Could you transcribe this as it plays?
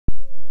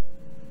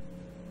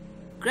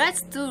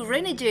Congrats to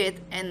Renegade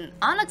and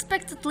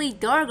unexpectedly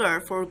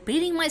Dargar for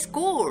beating my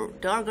score.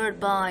 Dargar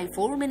by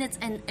 4 minutes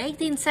and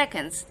 18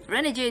 seconds.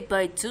 Renegade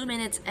by 2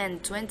 minutes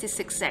and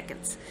 26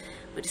 seconds.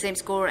 With the same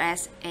score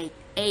as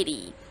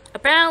 880.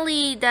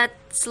 Apparently that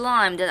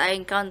slime that I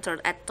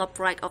encountered at top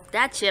right of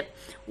that ship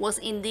was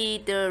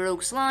indeed the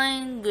rogue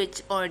slime,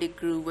 which already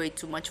grew way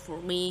too much for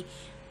me,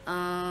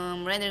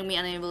 rendering me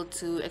unable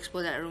to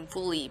explore that room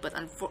fully.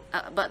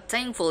 But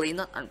thankfully,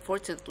 not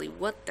unfortunately,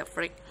 what the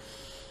frick,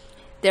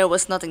 there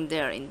was nothing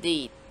there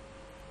indeed.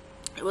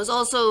 It was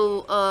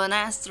also an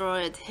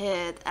asteroid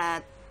hit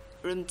at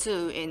room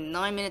 2 in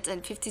 9 minutes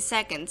and 50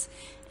 seconds,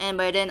 and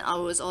by then I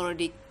was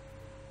already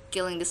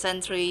killing the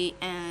sentry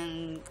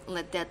and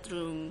let that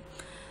room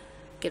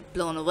get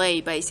blown away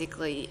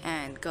basically,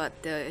 and got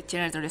the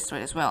generator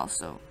destroyed as well.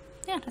 So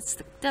yeah,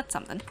 that's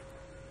something.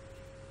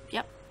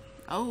 Yep.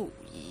 Oh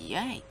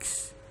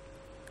yikes.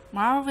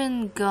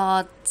 Marvin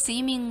got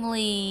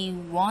seemingly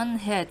one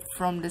hit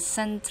from the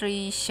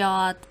sentry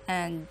shot,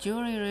 and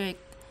Jury Rick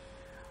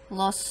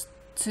lost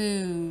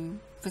 2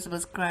 visible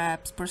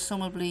scraps,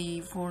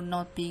 presumably for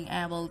not being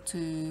able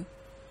to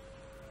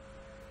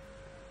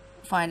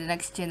find the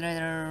next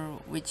generator,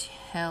 which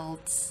held,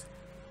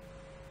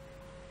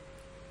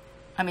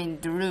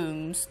 the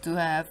rooms to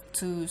have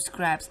 2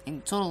 scraps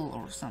in total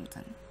or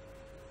something.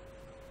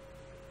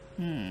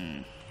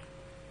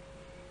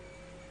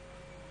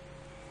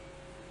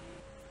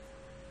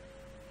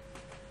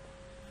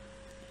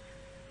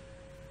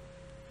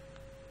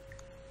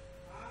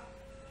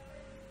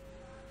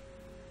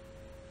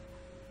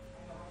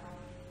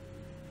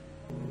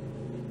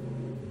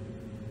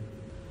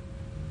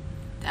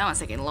 That one's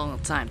taking a long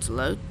time to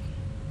load.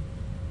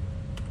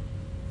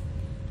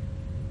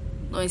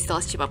 No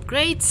install chip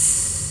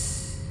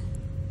upgrades.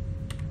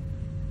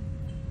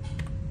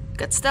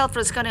 Got stealth for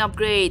the scouting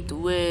upgrade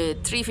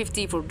with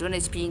 350 for drone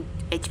HP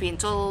in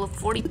total,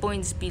 40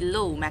 points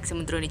below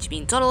maximum drone HP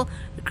in total.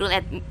 Recruit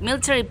at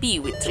military B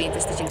with 3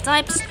 infestation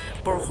types,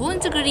 for hull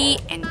integrity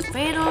and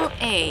fatal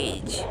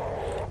age.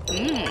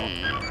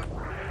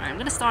 I'm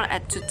gonna start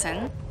at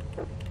 210.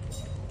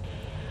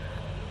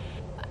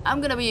 I'm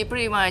gonna be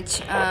pretty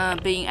much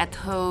being at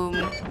home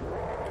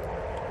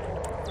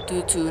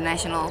due to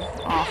national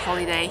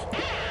holiday.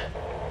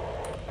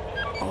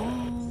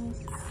 Oh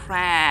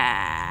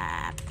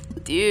crap,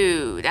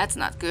 dude, that's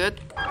not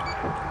good.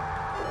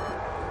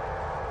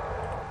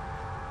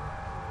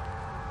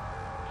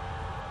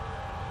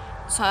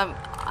 So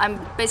I'm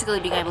basically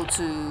being able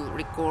to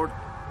record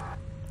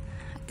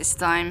at this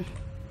time.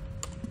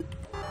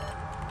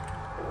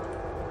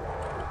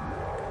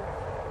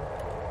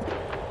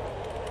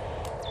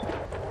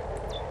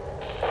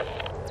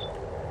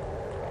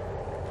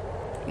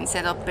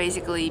 Instead of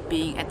basically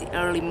being at the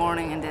early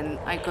morning and then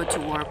I go to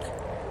work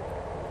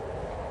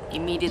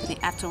immediately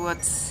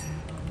afterwards.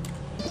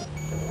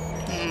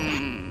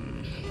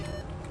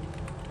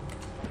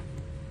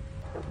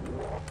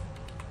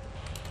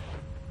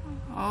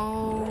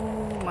 Oh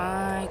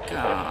my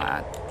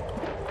god.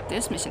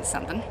 This mission is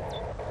something.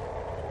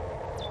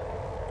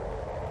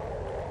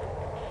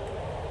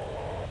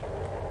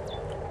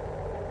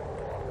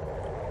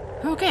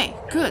 Okay,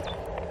 good.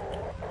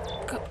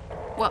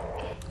 Well,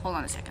 hold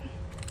on a second.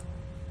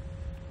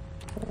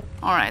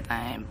 Alright,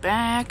 I am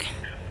back.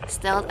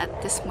 Stealth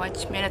at this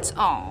much minutes.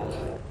 Oh,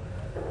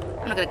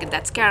 I'm not gonna get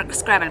that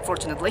scrap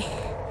unfortunately.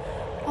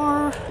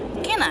 Or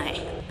can I?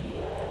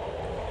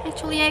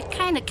 Actually, I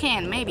kinda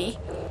can, maybe.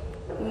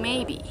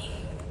 Maybe.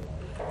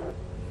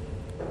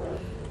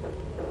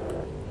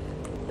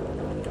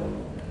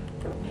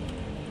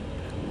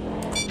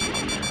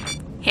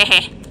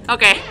 Hehe,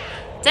 okay.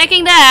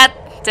 Taking that.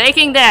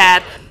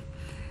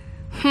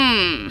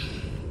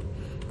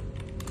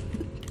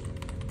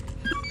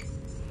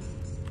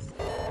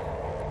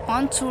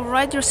 Want to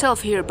ride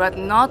yourself here, but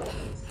not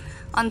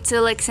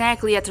until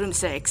exactly at room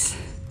 6.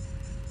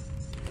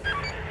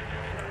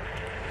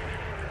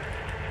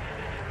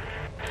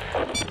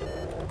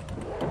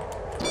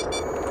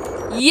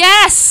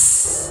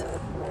 Yes!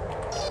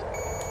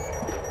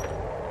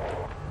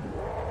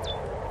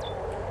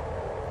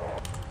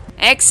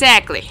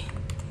 Exactly.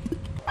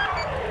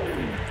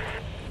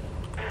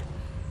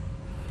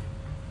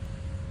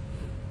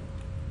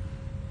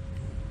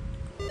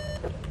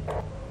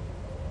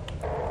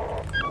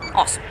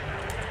 Awesome.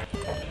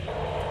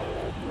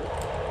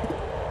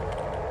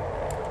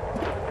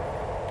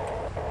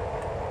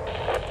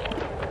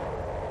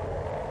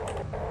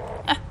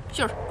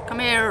 Sure, come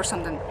here or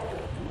something.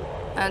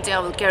 I don't think I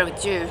will care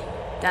with you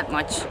that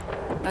much.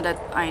 Not that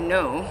I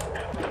know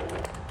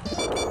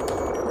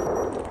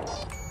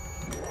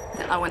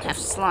that I won't have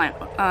slime.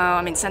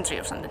 Sentry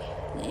or something.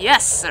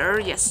 Yes, sir.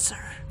 Yes, sir.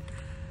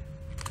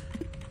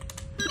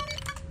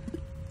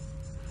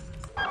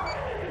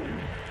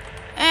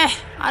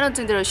 I don't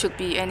think there should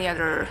be any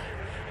other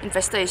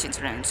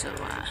infestations around, so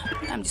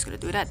I'm just gonna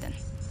do that then.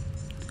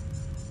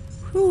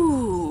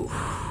 Whew.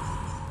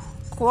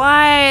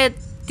 Quite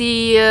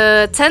the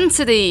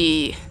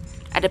intensity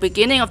at the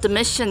beginning of the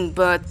mission,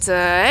 but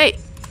hey,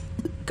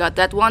 got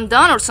that one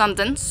done or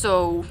something,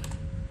 so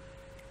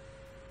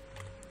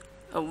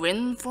A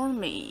win for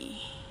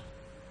me.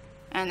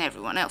 And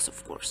everyone else,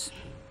 of course.